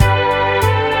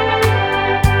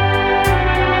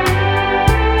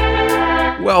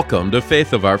Welcome to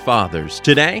Faith of Our Fathers.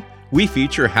 Today, we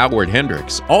feature Howard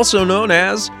Hendricks, also known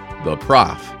as the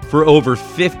Prof. For over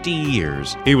 50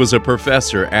 years, he was a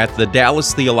professor at the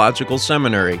Dallas Theological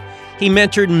Seminary. He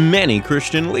mentored many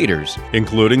Christian leaders,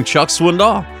 including Chuck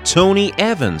Swindoll, Tony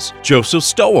Evans, Joseph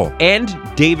Stowell, and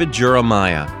David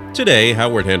Jeremiah. Today,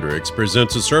 Howard Hendricks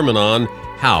presents a sermon on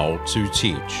how to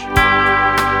teach.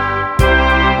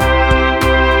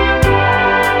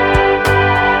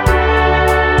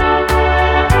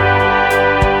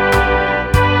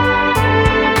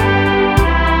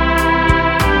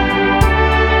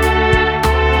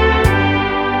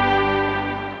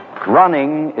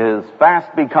 Running is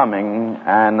fast becoming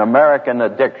an American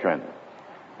addiction.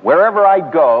 Wherever I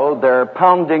go, they're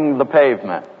pounding the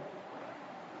pavement.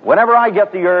 Whenever I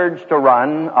get the urge to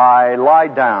run, I lie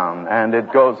down and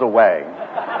it goes away. But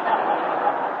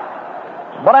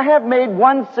I have made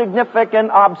one significant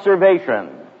observation.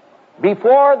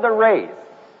 Before the race,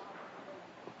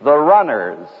 the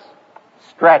runners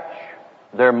stretch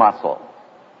their muscles.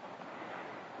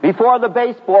 Before the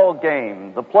baseball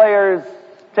game, the players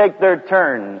take their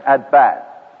turn at bat.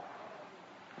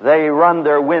 They run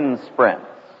their wind sprints.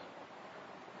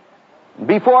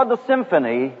 Before the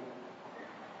symphony,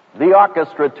 the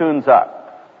orchestra tunes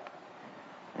up.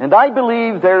 And I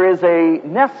believe there is a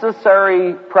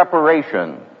necessary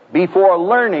preparation before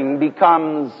learning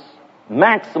becomes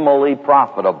maximally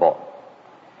profitable.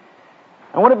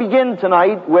 I want to begin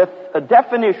tonight with a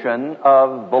definition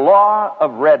of the law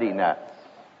of readiness.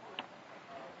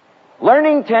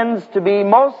 Learning tends to be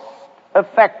most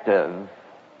effective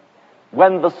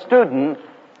when the student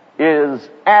is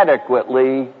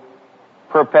adequately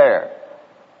prepared.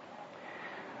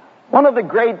 One of the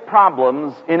great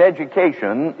problems in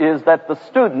education is that the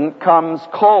student comes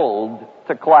cold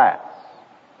to class.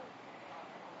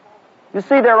 You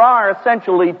see, there are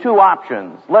essentially two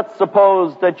options. Let's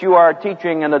suppose that you are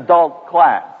teaching an adult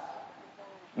class.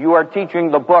 You are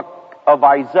teaching the book of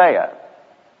Isaiah.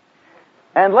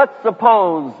 And let's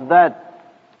suppose that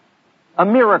a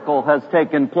miracle has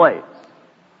taken place.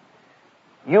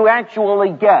 You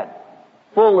actually get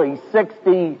fully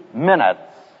 60 minutes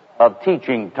of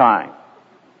teaching time.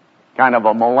 Kind of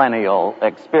a millennial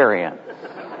experience.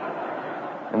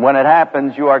 And when it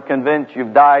happens, you are convinced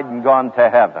you've died and gone to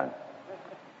heaven.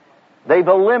 They've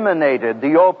eliminated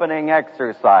the opening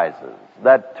exercises.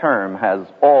 That term has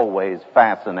always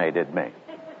fascinated me.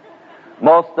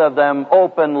 Most of them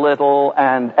open little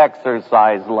and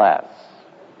exercise less.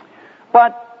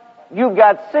 But you've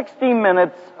got 60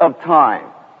 minutes of time.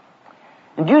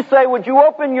 And you say, would you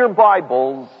open your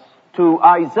Bibles to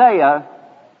Isaiah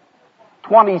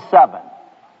 27?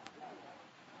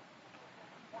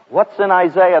 What's in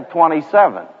Isaiah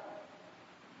 27?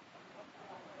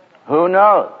 Who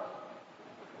knows?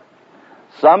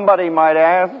 Somebody might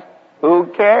ask, who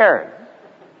cares?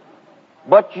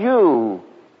 But you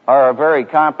are a very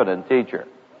competent teacher.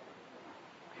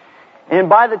 And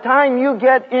by the time you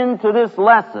get into this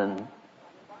lesson,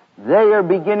 they are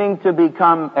beginning to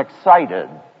become excited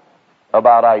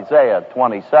about Isaiah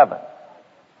 27.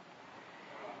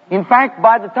 In fact,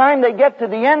 by the time they get to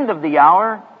the end of the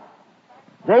hour,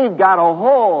 they've got a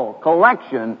whole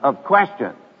collection of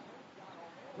questions.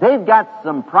 They've got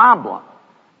some problems.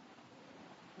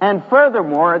 And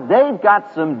furthermore, they've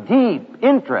got some deep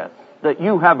interests that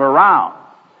you have aroused.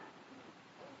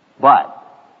 But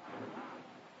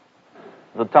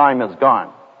the time is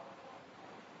gone.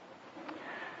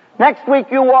 Next week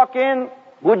you walk in,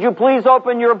 would you please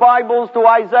open your Bibles to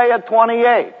Isaiah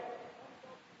 28?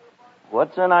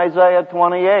 What's in Isaiah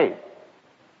 28?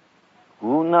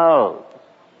 Who knows?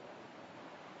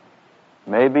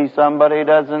 Maybe somebody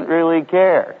doesn't really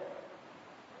care.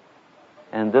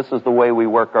 And this is the way we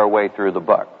work our way through the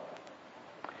book.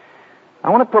 I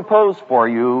want to propose for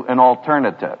you an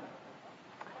alternative.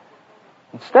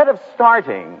 Instead of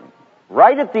starting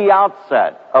right at the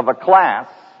outset of a class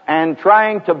and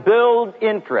trying to build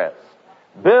interest,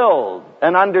 build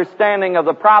an understanding of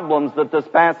the problems that this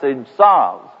passage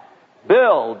solves,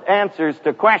 build answers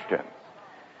to questions,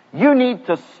 you need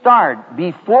to start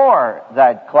before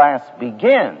that class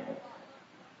begins,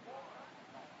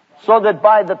 so that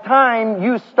by the time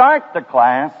you start the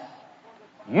class,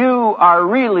 you are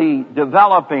really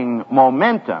developing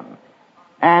momentum.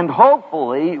 And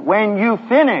hopefully, when you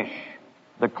finish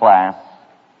the class,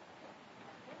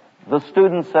 the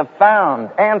students have found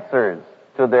answers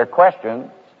to their questions,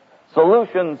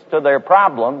 solutions to their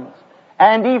problems,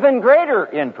 and even greater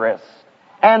interest.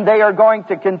 And they are going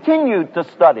to continue to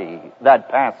study that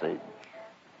passage,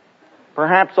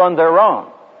 perhaps on their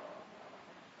own,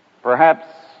 perhaps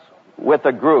with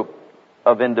a group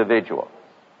of individuals.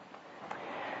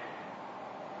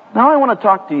 Now I want to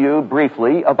talk to you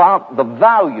briefly about the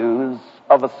values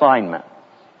of assignments.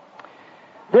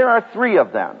 There are three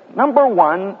of them. Number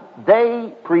one,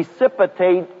 they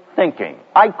precipitate thinking.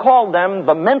 I call them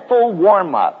the mental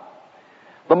warm-up.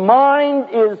 The mind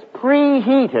is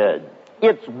preheated.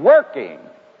 It's working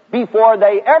before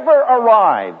they ever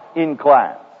arrive in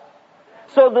class.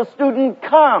 So the student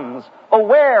comes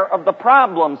aware of the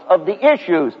problems, of the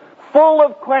issues, full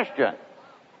of questions.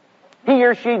 He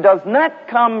or she does not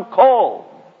come cold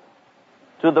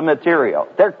to the material.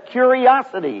 Their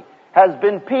curiosity has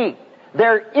been piqued.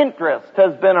 Their interest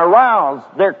has been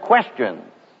aroused. Their questions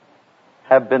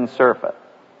have been surfaced.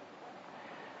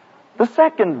 The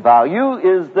second value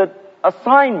is that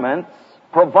assignments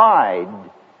provide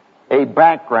a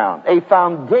background, a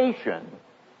foundation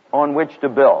on which to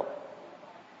build.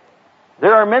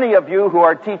 There are many of you who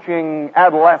are teaching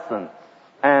adolescents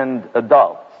and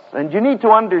adults, and you need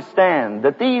to understand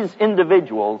that these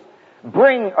individuals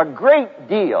bring a great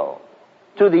deal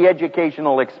to the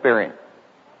educational experience.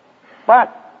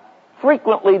 But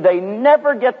frequently they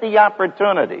never get the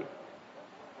opportunity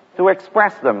to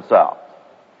express themselves.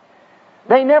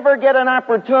 They never get an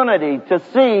opportunity to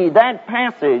see that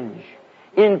passage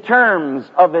in terms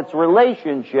of its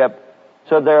relationship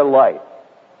to their life.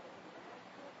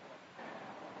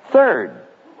 Third,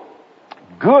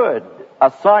 good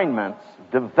assignments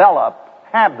develop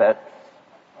habits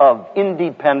of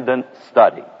independent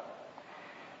study.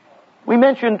 We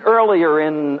mentioned earlier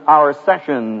in our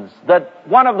sessions that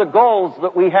one of the goals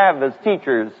that we have as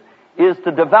teachers is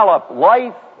to develop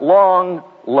lifelong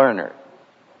learners.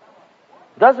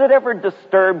 Does it ever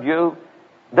disturb you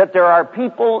that there are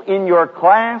people in your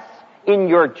class, in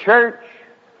your church,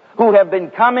 who have been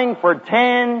coming for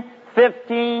 10,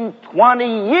 15,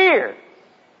 20 years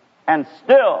and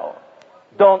still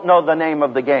don't know the name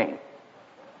of the game?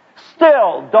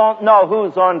 Still don't know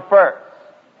who's on first?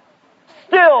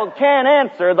 Still can't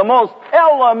answer the most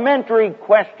elementary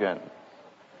questions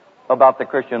about the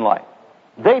Christian life.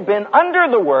 They've been under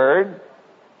the Word,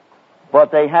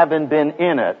 but they haven't been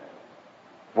in it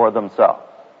for themselves.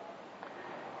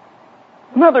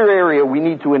 Another area we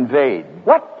need to invade.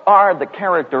 What are the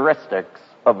characteristics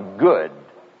of good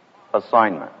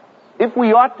assignments? If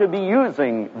we ought to be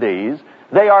using these,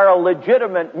 they are a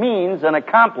legitimate means and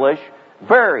accomplish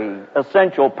very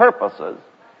essential purposes.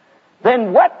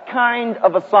 Then what kind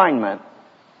of assignments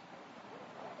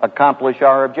accomplish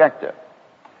our objective?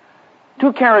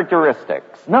 Two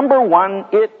characteristics. Number one,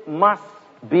 it must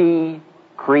be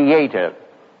creative.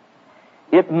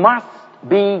 It must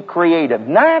be creative,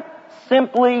 not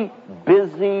simply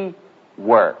busy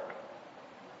work.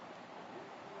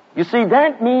 You see,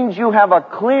 that means you have a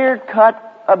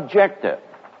clear-cut objective.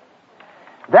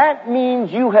 That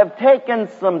means you have taken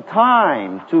some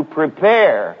time to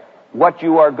prepare what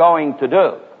you are going to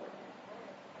do.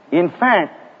 In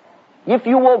fact, if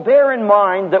you will bear in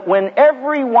mind that when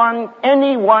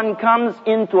anyone comes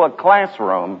into a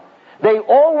classroom, they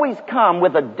always come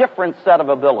with a different set of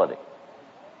ability.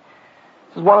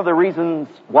 This is one of the reasons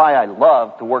why I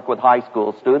love to work with high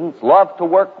school students, love to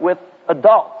work with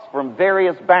adults from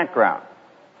various backgrounds.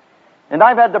 And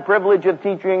I've had the privilege of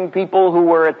teaching people who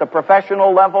were at the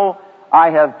professional level. I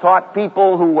have taught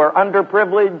people who were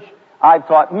underprivileged. I've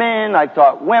taught men, I've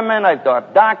taught women, I've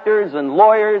taught doctors and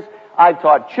lawyers, I've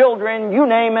taught children, you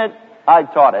name it,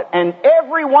 I've taught it. And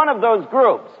every one of those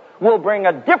groups will bring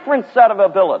a different set of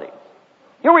abilities.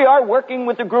 Here we are working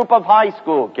with a group of high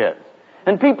school kids.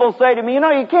 And people say to me,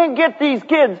 you can't get these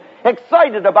kids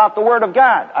excited about the Word of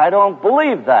God. I don't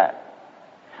believe that.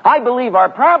 I believe our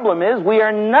problem is we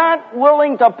are not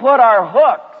willing to put our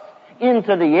hooks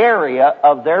into the area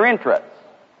of their interests.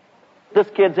 This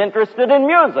kid's interested in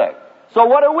music. So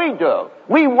what do?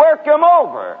 We work him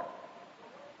over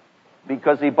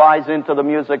because he buys into the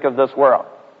music of this world.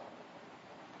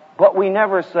 But we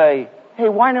never say, hey,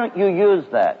 why don't you use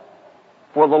that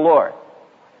for the Lord?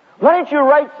 Why don't you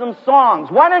write some songs?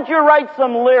 Why don't you write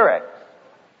some lyrics?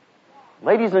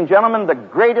 Ladies and gentlemen, the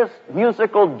greatest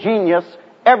musical genius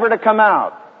ever to come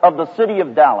out of the city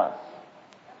of Dallas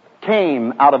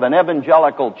came out of an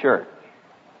evangelical church.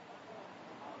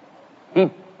 He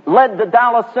led the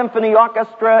Dallas Symphony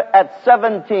Orchestra at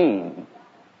 17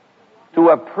 to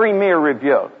a premier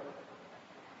review.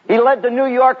 He led the New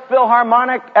York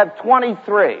Philharmonic at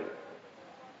 23.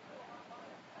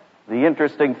 The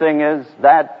interesting thing is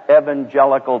that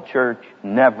evangelical church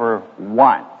never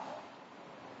once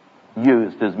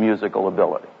used his musical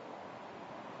ability.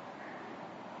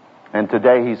 And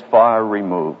today he's far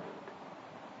removed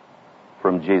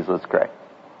from Jesus Christ.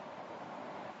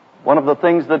 One of the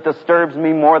things that disturbs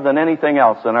me more than anything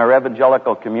else in our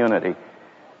evangelical community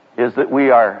is that we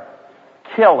are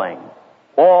killing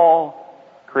all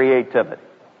creativity.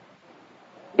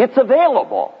 It's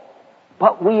available,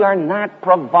 but we are not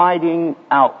providing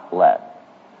outlet.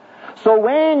 So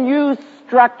when you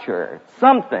structure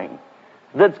something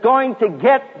that's going to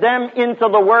get them into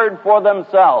the Word for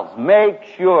themselves, make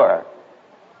sure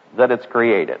that it's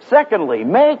creative. Secondly,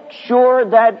 make sure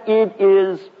that it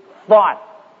is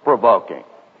thought-provoking.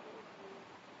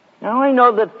 Now, I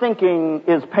know that thinking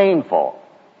is painful,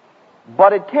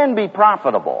 but it can be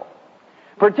profitable,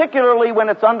 particularly when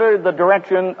it's under the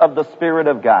direction of the Spirit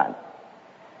of God,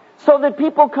 so that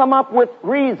people come up with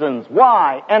reasons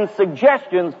why and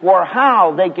suggestions for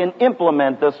how they can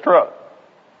implement this truth.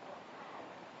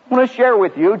 I want to share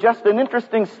with you just an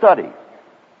interesting study.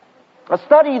 A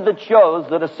study that shows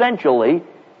that essentially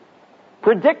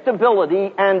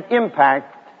predictability and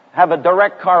impact have a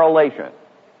direct correlation.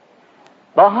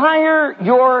 The higher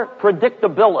your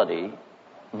predictability,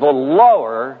 the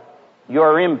lower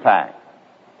your impact.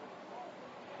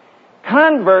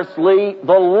 Conversely,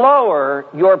 the lower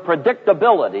your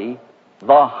predictability,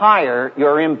 the higher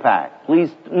your impact.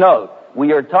 Please note,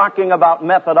 we are talking about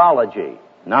methodology,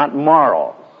 not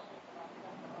morals.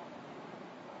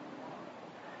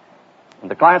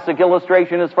 The classic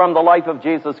illustration is from the life of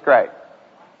Jesus Christ.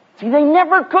 See, they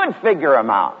never could figure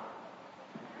him out.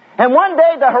 And one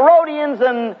day the Herodians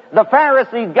and the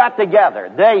Pharisees got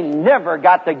together. They never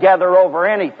got together over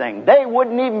anything. They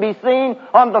wouldn't even be seen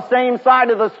on the same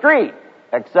side of the street,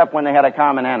 except when they had a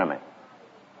common enemy.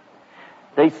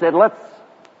 They said,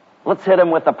 let's hit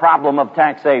him with the problem of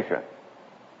taxation.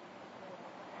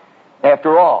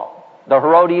 After all, the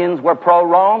Herodians were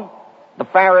pro-Rome, the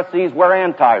Pharisees were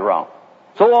anti-Rome.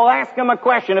 So we'll ask him a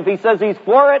question. If he says he's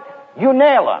for it, you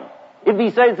nail him. If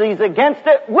he says he's against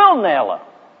it, we'll nail him.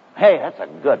 Hey, that's a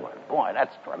good one. Boy,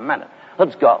 that's tremendous.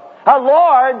 Let's go.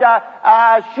 Lord,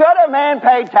 should a man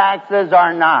pay taxes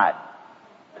or not?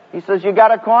 He says, you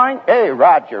got a coin? Hey,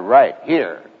 Roger, right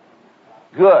here.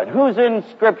 Good. Whose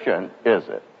inscription is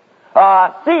it?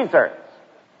 Caesar's.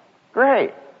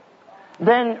 Great.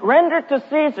 Then render to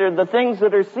Caesar the things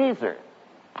that are Caesar,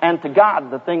 and to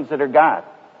God the things that are God.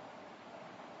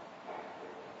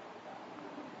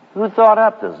 Who thought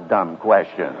up this dumb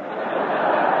question?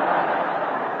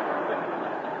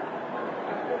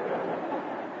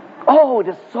 Oh, it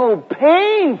is so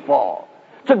painful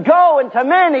to go into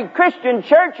many Christian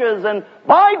churches and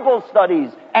Bible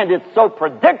studies, and it's so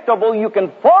predictable you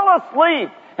can fall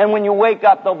asleep, and when you wake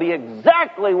up, they'll be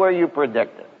exactly where you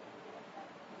predicted.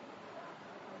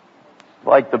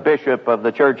 Like the bishop of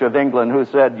the Church of England who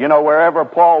said, you know, wherever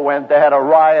Paul went, they had a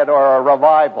riot or a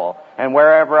revival, and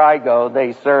wherever I go,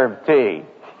 they serve tea.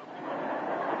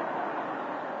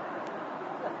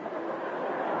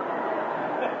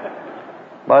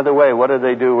 By the way, what do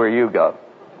they do where you go?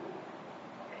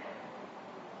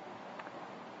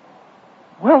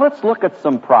 Well, let's look at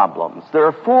some problems. There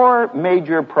are 4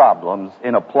 major problems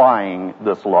in applying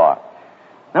this law.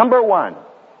 Number 1,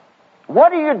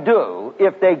 what do you do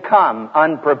if they come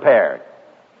unprepared?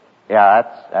 Yeah,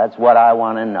 that's what I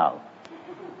want to know.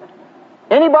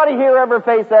 Anybody here ever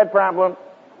face that problem?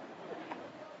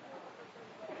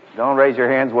 Don't raise your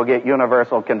hands, we'll get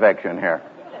universal conviction here.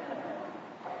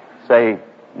 Say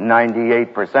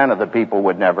 98% of the people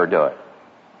would never do it.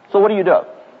 So what do?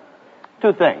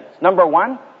 2 things. Number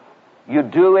 1, you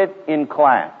do it in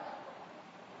class.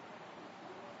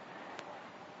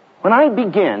 When I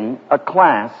begin a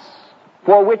class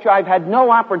for which I've had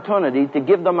no opportunity to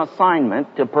give them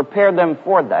assignment to prepare them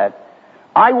for that,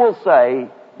 I will say,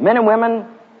 men and women,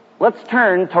 let's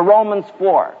turn to Romans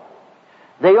 4.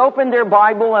 They open their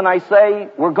Bible and I say,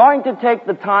 we're going to take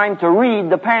the time to read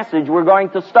the passage we're going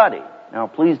to study. Now,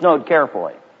 please note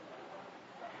carefully.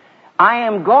 I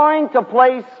am going to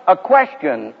place a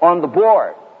question on the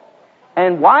board.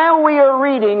 And while we are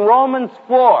reading Romans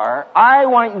 4, I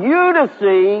want you to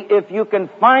see if you can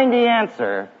find the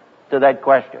answer to that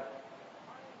question.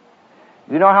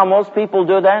 You know how most people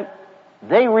do that?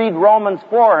 They read Romans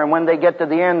 4 and when they get to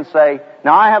the end say,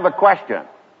 now I have a question.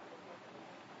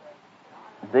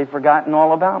 They've forgotten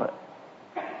all about it.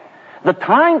 The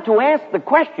time to ask the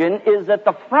question is at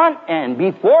the front end,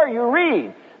 before you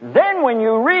read. Then when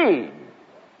you read,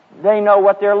 they know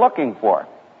what they're looking for.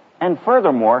 And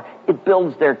furthermore, it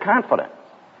builds their confidence.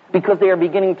 Because they are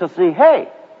beginning to see, hey,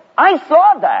 I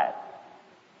saw that.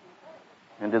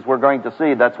 And as we're going to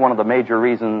see, that's one of the major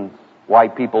reasons why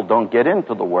people don't get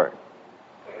into the Word.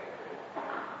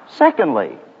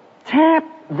 Secondly, tap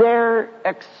their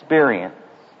experience.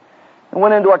 I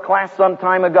went into a class some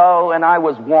time ago and I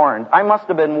was warned. I must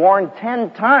have been warned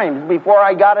 10 times before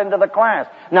I got into the class.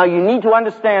 Now you need to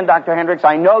understand, Dr. Hendricks,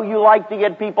 I know you like to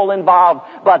get people involved,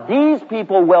 but these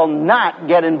people will not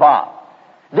get involved.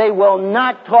 They will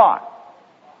not talk.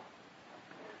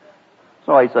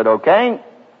 So I said, okay,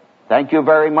 thank you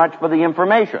very much for the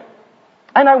information.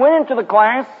 And I went into the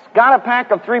class, got a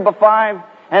pack of 3x5,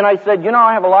 and I said, you know,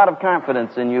 I have a lot of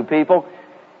confidence in you people.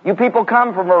 You people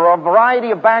come from a variety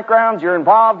of backgrounds. You're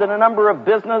involved in a number of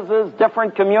businesses,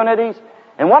 different communities.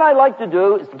 And what I like to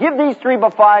do is give these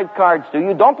 3x5 cards to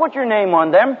you. Don't put your name on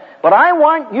them, but I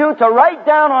want you to write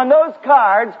down on those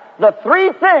cards the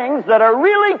 3 things that are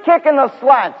really kicking the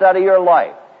slats out of your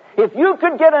life. If you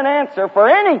could get an answer for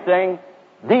anything,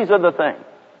 these are the things.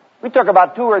 We took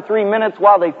about 2 or 3 minutes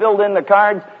while they filled in the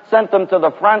cards, sent them to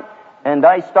the front, and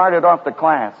I started off the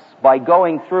class by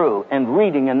going through and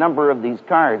reading a number of these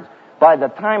cards. By the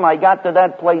time I got to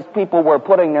that place, people were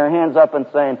putting their hands up and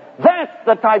saying, that's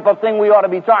the type of thing we ought to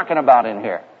be talking about in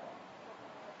here.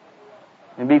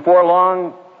 And before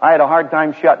long, I had a hard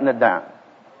time shutting it down.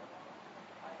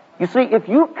 You see, if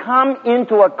you come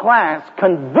into a class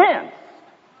convinced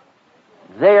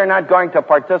they are not going to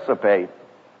participate,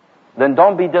 then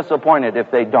don't be disappointed if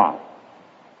they don't.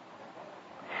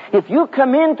 If you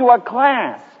come into a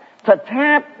class to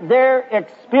tap their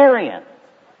experience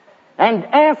and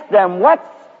ask them, what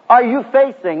are you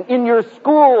facing in your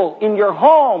school, in your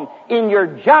home, in your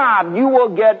job, you will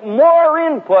get more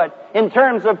input in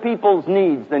terms of people's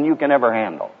needs than you can ever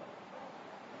handle.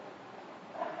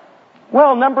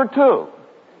 Well, number 2,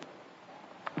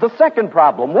 the second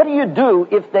problem, what do you do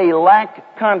if they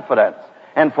lack confidence?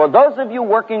 And for those of you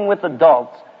working with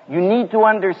adults, you need to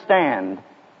understand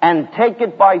and take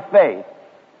it by faith.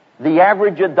 The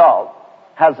average adult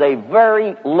has a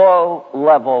very low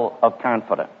level of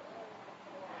confidence.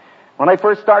 When I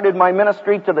first started my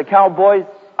ministry to the cowboys,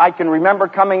 I can remember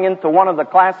coming into one of the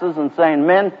classes and saying,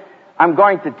 men, I'm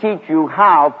going to teach you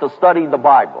how to study the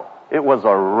Bible. It was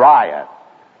a riot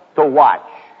to watch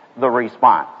the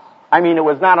response. I mean, it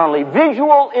was not only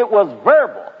visual, it was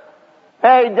verbal.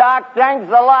 Hey, Doc, thanks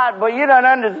a lot, but you don't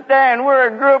understand. We're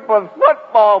a group of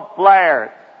football players.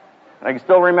 I can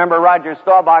still remember Roger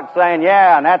Staubach saying,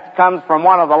 yeah, and that comes from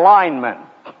one of the linemen.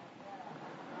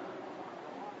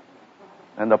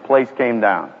 And the place came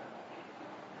down.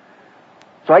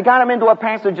 So I got him into a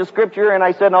passage of Scripture, and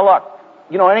I said, now look,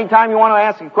 you know, anytime you want to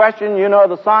ask a question, you know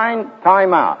the sign,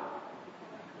 time out.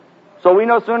 So we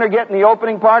no sooner get in the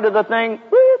opening part of the thing,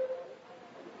 whoop.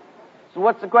 So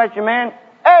what's the question, man?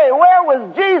 Hey, where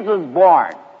was Jesus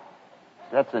born?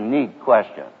 That's a neat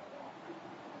question.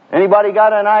 Anybody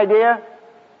got an idea?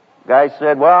 Guy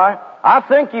said, well, I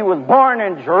think he was born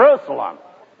in Jerusalem.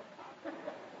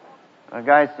 The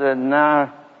guy said, nah,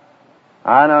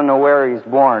 I don't know where he's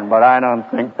born, but I don't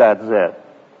think that's it.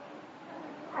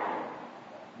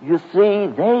 You see,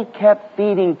 they kept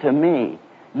feeding to me,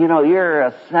 you know, you're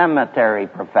a cemetery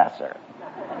professor.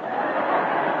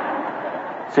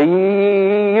 See,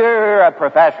 you're a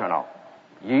professional.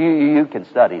 You can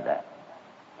study that.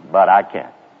 But I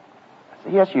can't. I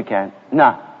said, yes, you can.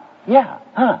 No. Yeah.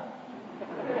 Huh.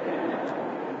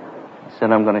 I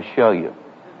said, I'm going to show you.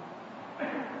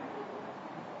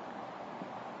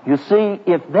 You see,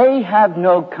 if they have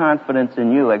no confidence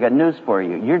in you, I got news for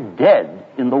you. You're dead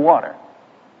in the water.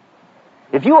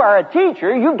 If you are a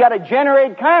teacher, you've got to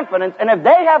generate confidence. And if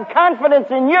they have confidence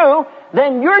in you,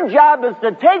 then your job is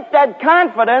to take that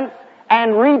confidence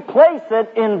and replace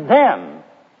it in them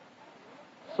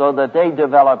so that they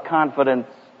develop confidence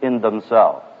in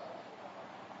themselves.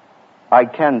 I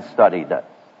can study this.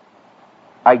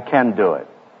 I can do it.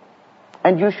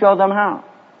 And you show them how.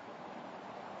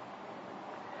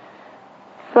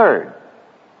 Third,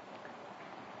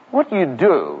 what do you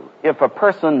do if a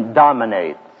person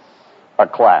dominates a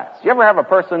class? You ever have a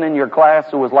person in your class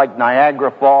who was like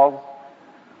Niagara Falls?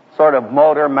 Sort of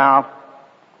motor mouth.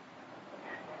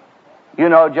 You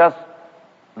know, just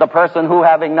the person who,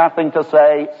 having nothing to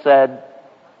say, said,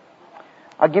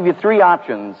 I'll give you 3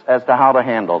 options as to how to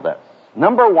handle this.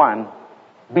 Number 1,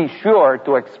 be sure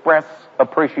to express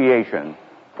appreciation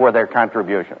for their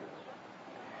contributions.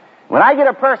 When I get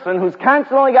a person who's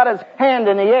constantly got his hand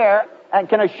in the air, I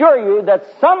can assure you that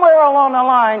somewhere along the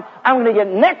line, I'm going to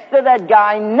get next to that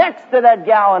guy, next to that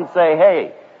gal, and say,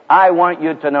 hey, I want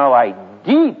you to know I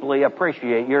deeply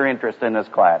appreciate your interest in this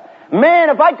class. Man,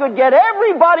 if I could get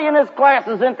everybody in this class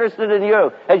as interested in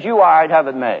you as you are, I'd have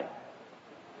it made.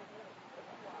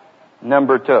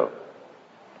 Number 2,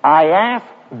 I ask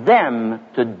them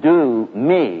to do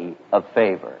me a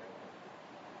favor.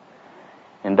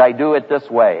 And I do it this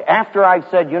way. After I've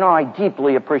said, I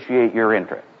deeply appreciate your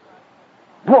interest.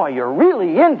 Boy, you're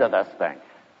really into this thing.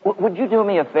 Would you do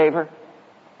me a favor?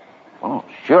 Well,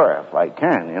 sure, if I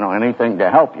can. Anything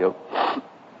to help you.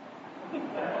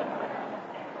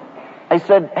 I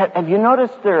said, have you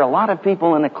noticed there are a lot of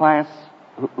people in the class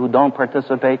who don't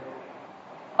participate?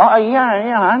 Oh,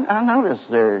 yeah, I noticed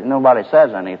nobody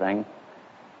says anything.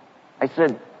 I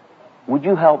said, would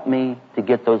you help me to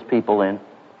get those people in?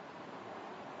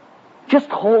 Just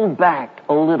hold back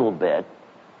a little bit,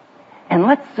 and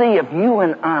let's see if you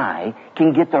and I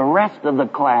can get the rest of the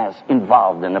class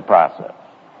involved in the process.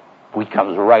 He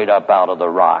comes right up out of the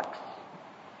rocks.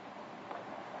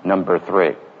 Number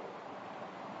 3.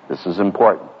 This is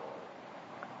important.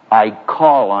 I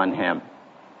call on him.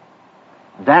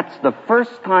 That's the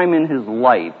first time in his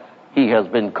life he has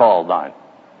been called on.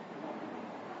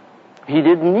 He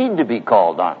didn't need to be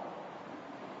called on.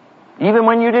 Even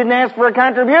when you didn't ask for a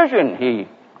contribution, he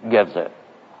gives it.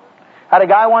 Had a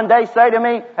guy one day say to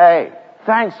me, hey,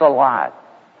 thanks a lot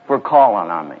for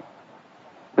calling on me,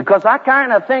 because I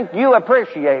kind of think you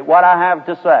appreciate what I have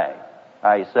to say.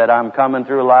 I said, I'm coming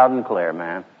through loud and clear,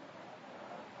 man.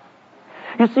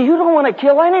 You see, you don't want to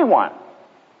kill anyone.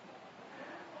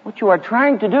 What you are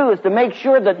trying to do is to make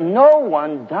sure that no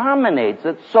one dominates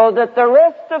it so that the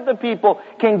rest of the people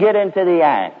can get into the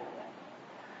act.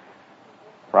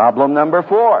 Problem number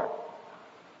 4.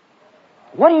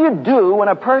 What do you do when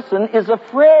a person is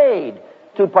afraid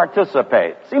to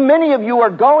participate? See, many of you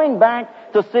are going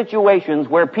back to situations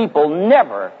where people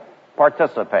never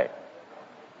participate.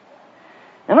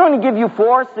 And I'm going to give you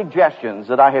 4 suggestions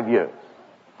that I have used.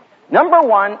 Number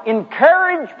 1,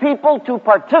 encourage people to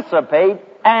participate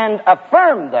and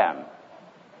affirm them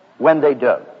when they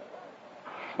do.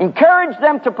 Encourage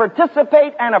them to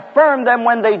participate and affirm them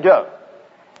when they do.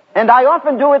 And I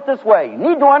often do it this way. You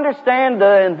need to understand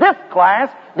that in this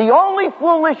class, the only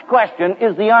foolish question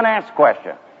is the unasked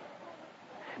question.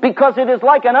 Because it is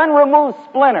like an unremoved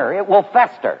splinter. It will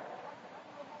fester.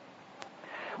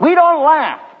 We don't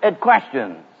laugh at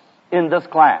questions in this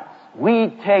class. We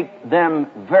take them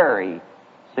very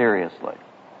seriously.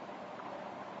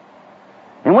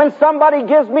 And when somebody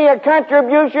gives me a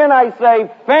contribution, I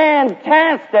say,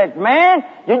 fantastic, man.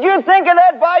 Did you think of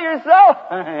that by yourself?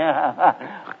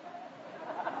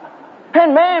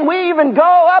 And man, we even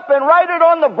go up and write it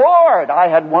on the board. I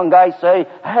had one guy say,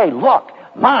 hey, look,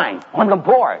 mine on the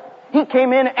board. He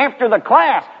came in after the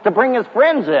class to bring his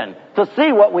friends in to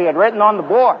see what we had written on the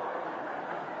board.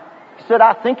 He said,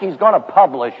 I think he's going to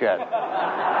publish it.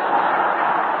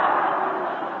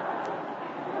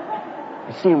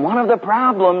 You see, one of the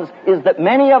problems is that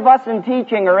many of us in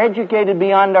teaching are educated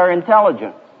beyond our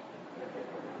intelligence.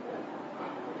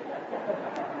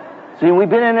 See, we've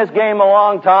been in this game a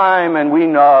long time, and we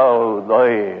know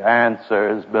the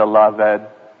answers, beloved.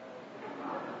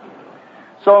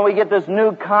 So when we get this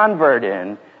new convert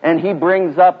in, and he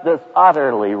brings up this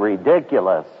utterly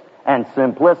ridiculous and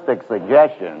simplistic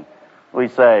suggestion, we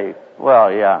say,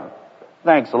 well, yeah,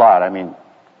 thanks a lot. I mean,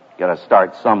 got to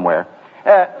start somewhere.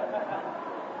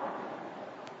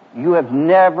 You have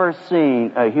never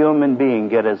seen a human being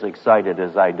get as excited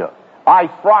as I do. I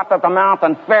froth at the mouth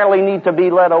and fairly need to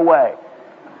be led away.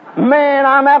 Man,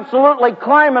 I'm absolutely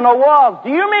climbing the walls. Do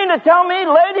you mean to tell me,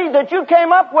 lady, that you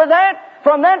came up with that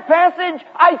from that passage?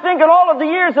 I think in all of the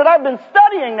years that I've been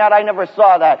studying that, I never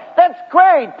saw that. That's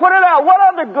great. Put it out. What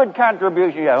other good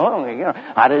contribution you have? Oh,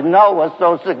 I didn't know it was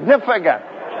so significant.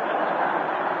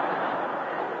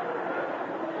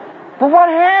 But what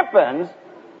happens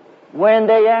when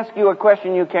they ask you a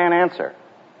question you can't answer?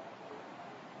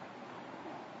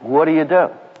 What do?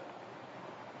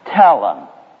 Tell them.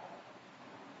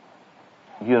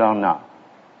 You don't know.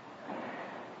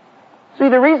 See,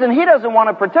 the reason he doesn't want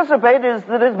to participate is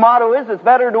that his motto is it's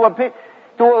better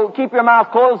to keep your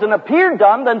mouth closed and appear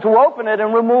dumb than to open it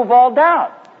and remove all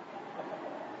doubt.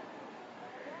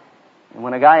 And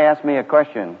when a guy asks me a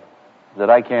question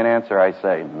that I can't answer, I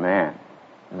say, man,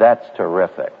 that's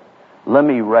terrific. Let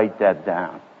me write that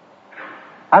down.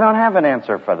 I don't have an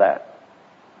answer for that,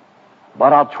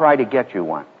 but I'll try to get you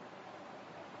one.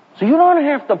 So you don't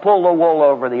have to pull the wool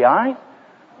over the eyes.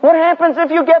 What happens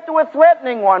if you get to a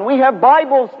threatening one? We have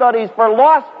Bible studies for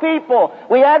lost people.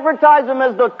 We advertise them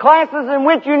as the classes in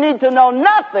which you need to know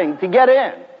nothing to get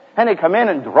in. And they come in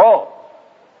and droves.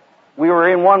 We were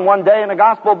in one day in the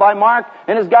Gospel by Mark,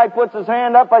 and this guy puts his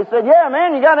hand up. I said, yeah,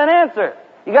 man, you got an answer.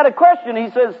 You got a question. He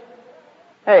says,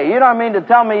 hey, you don't mean to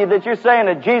tell me that you're saying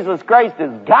that Jesus Christ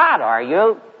is God, are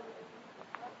you?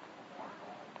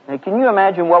 Now, can you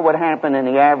imagine what would happen in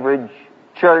the average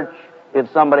church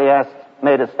if somebody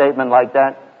made a statement like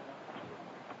that?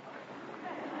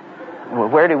 Well,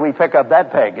 where did we pick up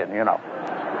that pagan, you know?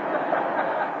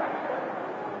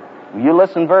 You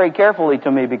listen very carefully to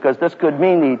me, because this could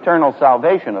mean the eternal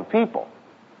salvation of people.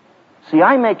 See,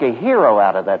 I make a hero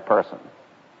out of that person.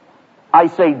 I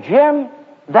say, Jim,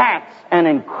 that's an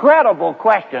incredible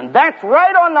question. That's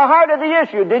right on the heart of the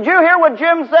issue. Did you hear what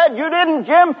Jim said? You didn't,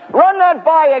 Jim? Run that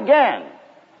by again.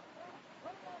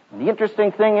 The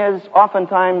interesting thing is,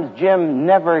 oftentimes Jim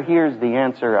never hears the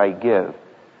answer I give,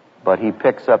 but he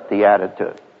picks up the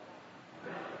attitude.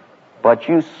 But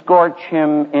you scorch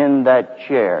him in that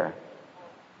chair,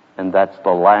 and that's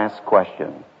the last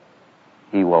question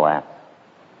he will ask.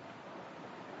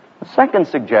 The second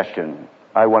suggestion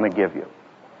I want to give you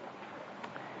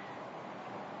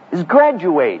is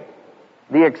graduate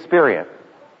the experience.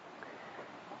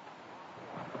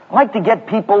 I like to get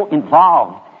people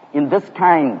involved in this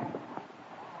kind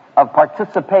of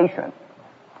participation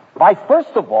by,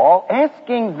 first of all,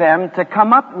 asking them to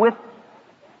come up with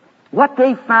what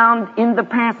they found in the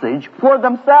passage for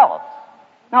themselves.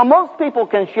 Now, most people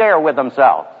can share with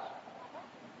themselves.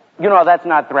 You know, that's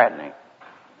not threatening.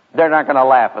 They're not going to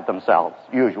laugh at themselves,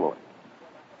 usually.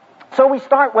 So we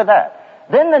start with that.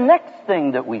 Then the next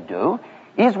thing that we do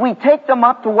is we take them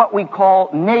up to what we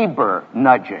call neighbor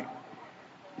nudging.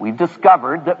 We've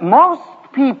discovered that most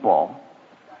people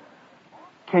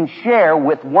can share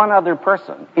with one other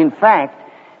person. In fact,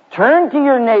 turn to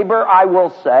your neighbor, I will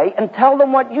say, and tell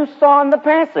them what you saw in the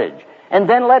passage. And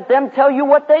then let them tell you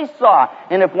what they saw.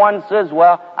 And if one says,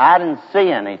 well, I didn't see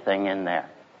anything in there,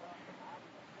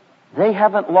 they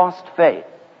haven't lost faith.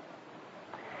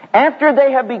 After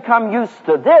they have become used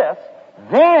to this,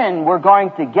 then we're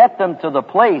going to get them to the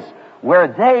place where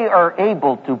they are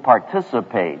able to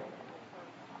participate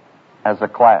as a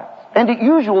class. And it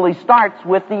usually starts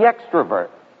with the extrovert.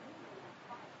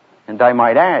 And I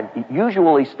might add, it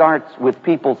usually starts with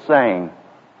people saying,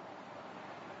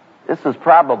 this is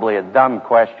probably a dumb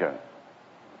question,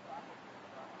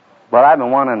 but I've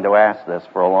been wanting to ask this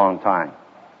for a long time.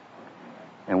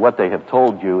 And what they have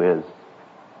told you is,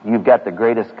 you've got the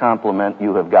greatest compliment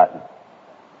you have gotten.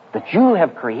 That you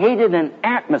have created an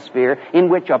atmosphere in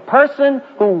which a person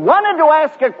who wanted to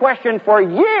ask a question for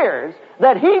years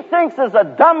that he thinks is a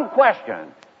dumb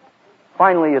question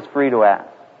finally is free to ask.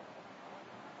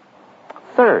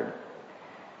 Third,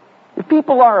 if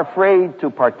people are afraid to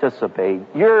participate,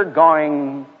 you're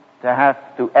going to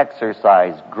have to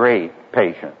exercise great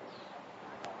patience.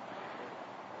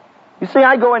 You see,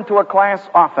 I go into a class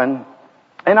often,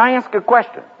 and I ask a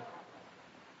question,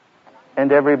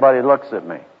 and everybody looks at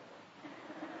me.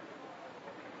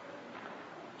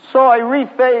 So I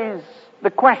rephrase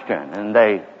the question, and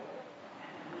they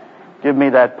give me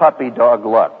that puppy dog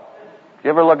look.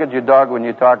 You ever look at your dog when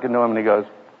you're talking to him, and he goes...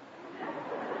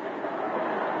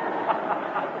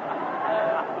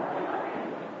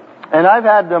 And I've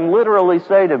had them literally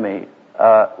say to me,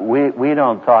 we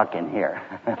don't talk in here.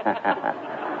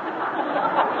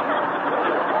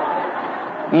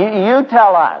 you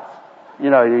tell us. You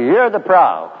know, you're the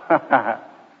pro. I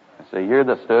say, you're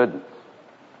the students.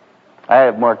 I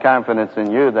have more confidence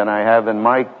in you than I have in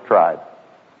my tribe.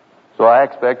 So I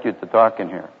expect you to talk in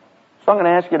here. So I'm going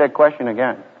to ask you that question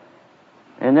again.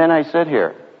 And then I sit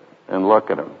here and look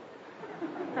at them.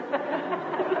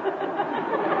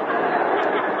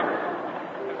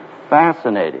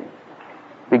 Fascinating,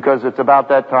 because it's about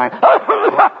that time.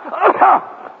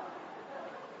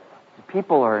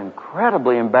 People are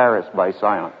incredibly embarrassed by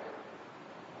silence.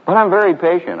 But I'm very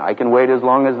patient. I can wait as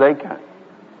long as they can.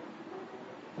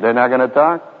 They're not going to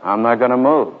talk. I'm not going to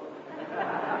move.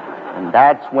 And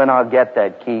that's when I'll get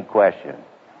that key question.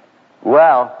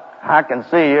 Well, I can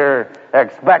see you're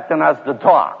expecting us to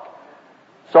talk.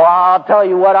 So I'll tell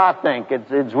you what I think.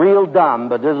 It's real dumb,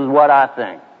 but this is what I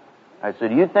think. I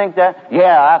said, you think that?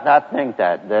 Yeah, I think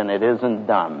that. Then it isn't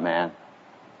dumb, man.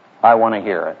 I want to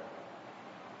hear it.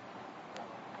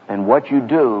 And what you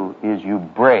do is you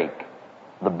break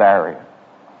the barrier.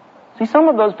 See, some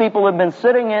of those people have been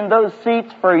sitting in those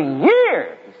seats for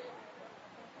years.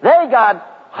 They got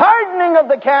hardening of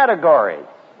the categories.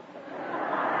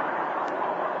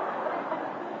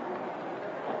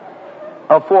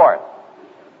 A fourth.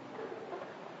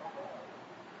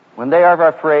 When they are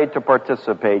afraid to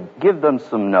participate, give them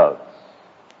some notes.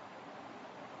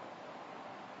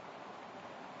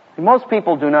 See, most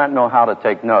people do not know how to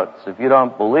take notes. If you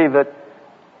don't believe it,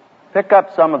 pick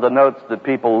up some of the notes that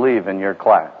people leave in your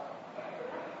class.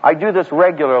 I do this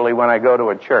regularly when I go to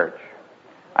a church.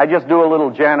 I just do a little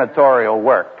janitorial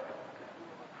work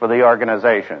for the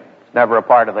organization. It's never a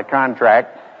part of the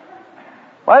contract.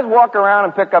 I just walk around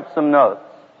and pick up some notes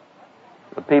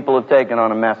that people have taken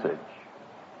on a message.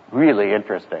 Really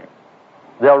interesting.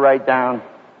 they'll write down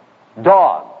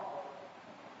dog,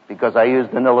 because I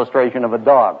used an illustration of a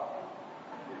dog.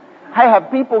 I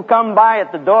have people come by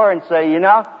at the door and say, you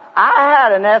know, I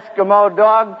had an Eskimo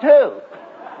dog too.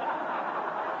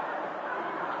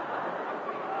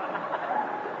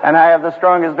 And I have the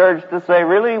strongest urge to say,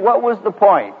 really, what was the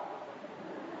point?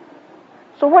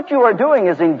 So what you are doing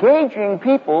is engaging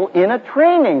people in a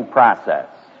training process.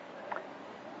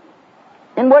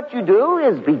 And what you do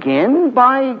is begin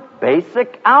by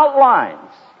basic outlines.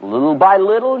 Little by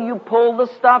little, you pull the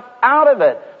stuff out of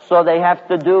it. So they have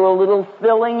to do a little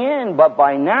filling in. But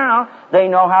by now, they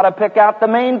know how to pick out the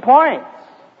main points.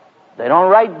 They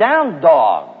don't write down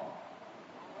dog.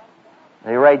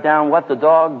 They write down what the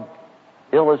dog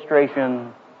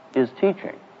illustration is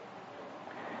teaching.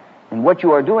 And what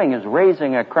you are doing is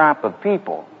raising a crop of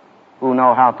people who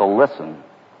know how to listen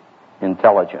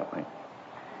intelligently.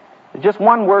 Just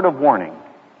one word of warning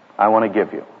I want to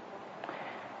give you.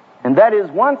 And that is,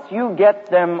 once you get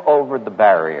them over the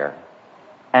barrier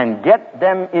and get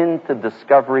them into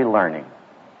discovery learning,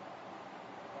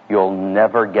 you'll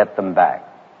never get them back.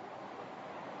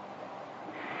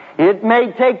 It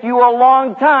may take you a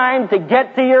long time to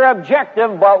get to your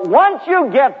objective, but once you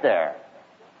get there,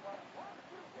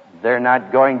 they're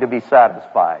not going to be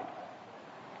satisfied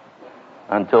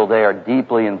until they are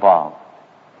deeply involved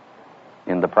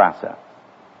in the process.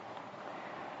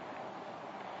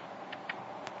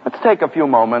 Let's take a few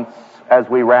moments as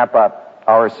we wrap up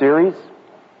our series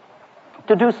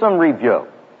to do some review.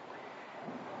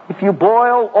 If you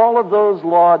boil all of those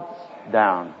laws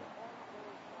down,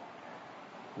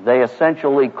 they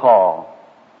essentially call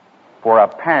for a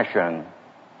passion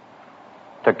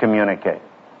to communicate.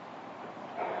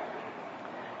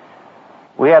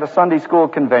 We had a Sunday school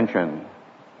convention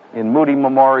in Moody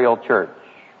Memorial Church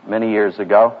many years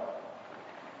ago.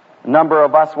 A number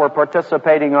of us were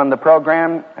participating on the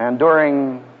program, and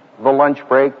during the lunch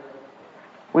break,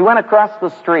 we went across the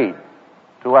street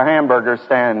to a hamburger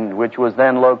stand, which was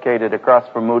then located across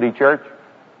from Moody Church.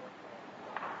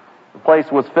 The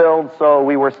place was filled, so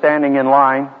we were standing in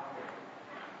line.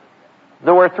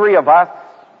 There were 3 of us,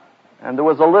 and there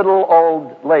was a little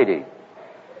old lady.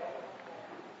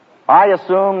 I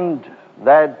assumed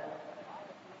that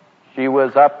she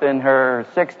was up in her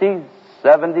 60s,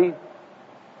 70s.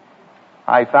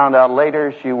 I found out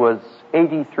later she was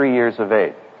 83 years of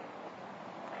age.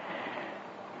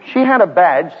 She had a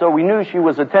badge, so we knew she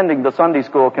was attending the Sunday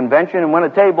school convention, and when a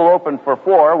table opened for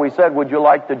 4, we said, would you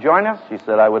like to join us? She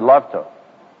said, I would love to.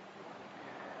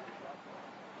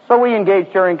 So we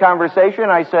engaged her in conversation.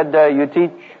 I said, you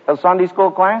teach a Sunday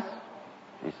school class?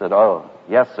 She said, oh,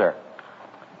 yes, sir.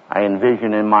 I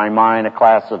envision in my mind a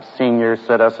class of senior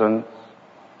citizens,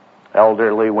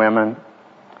 elderly women.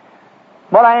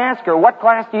 But I asked her, what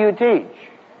class do you teach?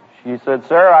 She said,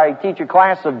 sir, I teach a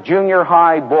class of junior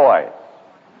high boys.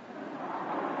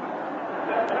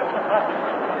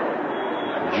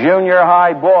 Junior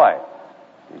high boys.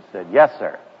 She said, yes,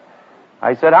 sir.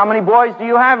 I said, how many boys do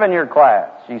you have in your class?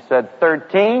 She said,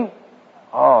 13.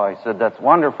 Oh, I said, that's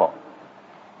wonderful.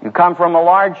 You come from a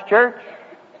large church?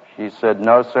 She said,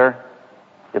 no, sir.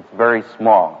 It's very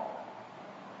small.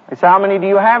 I said, how many do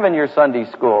you have in your Sunday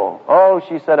school? Oh,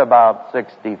 she said, about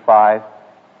 65.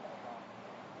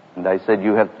 And I said,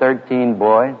 you have 13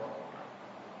 boys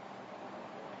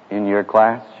in your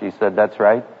class? She said, that's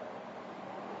right.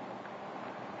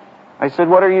 I said,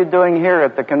 what are you doing here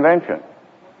at the convention?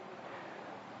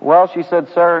 Well, she said,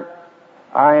 sir,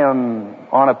 I am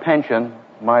on a pension.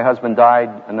 My husband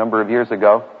died a number of years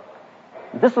ago.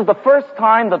 This is the first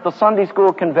time that the Sunday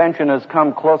school convention has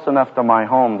come close enough to my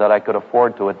home that I could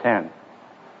afford to attend.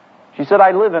 She said,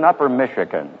 I live in Upper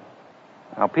Michigan.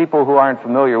 Now, people who aren't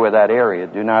familiar with that area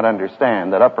do not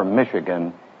understand that Upper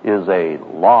Michigan is a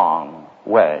long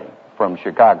way from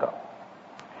Chicago.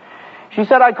 She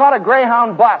said, I caught a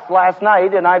Greyhound bus last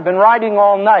night, and I've been riding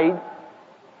all night.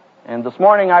 And this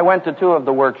morning I went to 2 of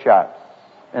the workshops,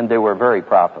 and they were very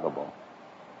profitable.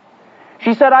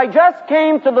 She said, I just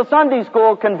came to the Sunday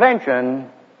school convention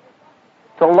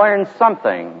to learn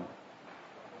something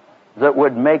that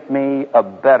would make me a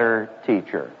better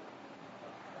teacher.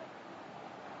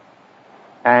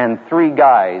 And 3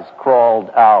 guys crawled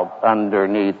out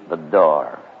underneath the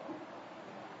door.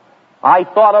 I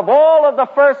thought of all of the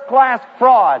first-class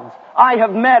frauds I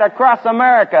have met across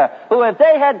America, who, if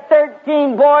they had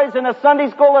 13 boys in a Sunday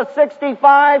school of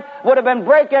 65, would have been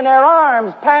breaking their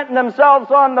arms, patting themselves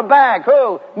on the back.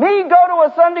 Who? Me go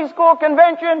to a Sunday school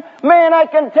convention? Man, I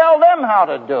can tell them how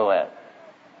to do it.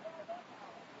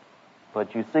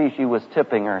 But you see, she was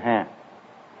tipping her hand.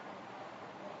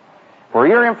 For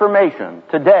your information,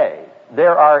 today,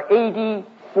 there are 80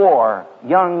 24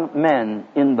 young men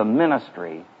in the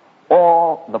ministry,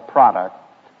 all the product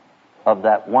of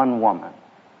that one woman.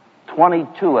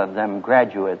 22 of them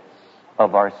graduates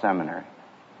of our seminary.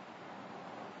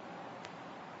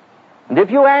 And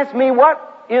if you ask me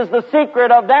what is the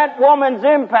secret of that woman's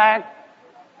impact,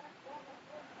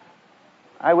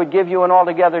 I would give you an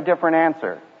altogether different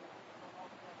answer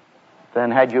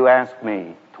than had you asked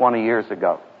me 20 years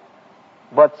ago.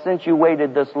 But since you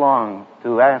waited this long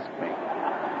to ask me,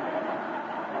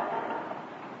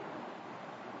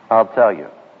 I'll tell you.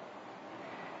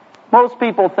 Most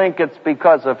people think it's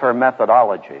because of her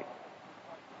methodology.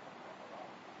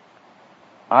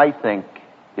 I think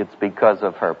it's because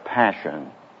of her passion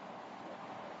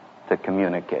to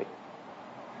communicate.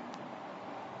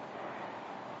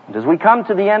 And as we come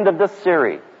to the end of this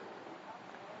series,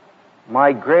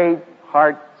 my great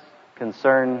heart's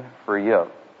concern for you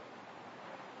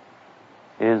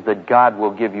is that God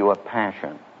will give you a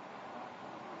passion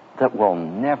that will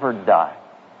never die.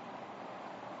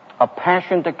 A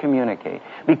passion to communicate.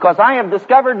 Because I have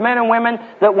discovered, men and women,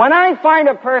 that when I find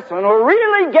a person who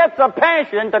really gets a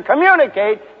passion to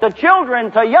communicate to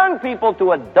children, to young people,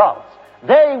 to adults,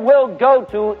 they will go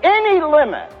to any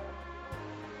limit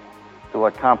to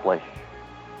accomplish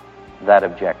that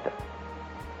objective.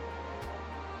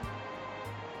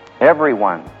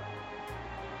 Everyone,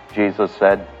 Jesus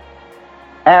said,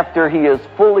 after he is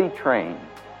fully trained,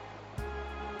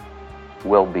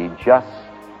 will be just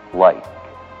like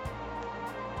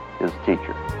his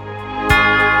teacher.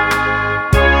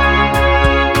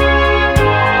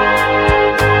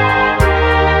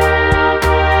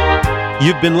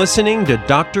 You've been listening to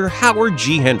Dr. Howard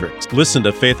G. Hendricks. Listen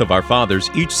to Faith of Our Fathers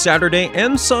each Saturday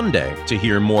and Sunday to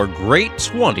hear more great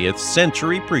 20th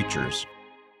century preachers.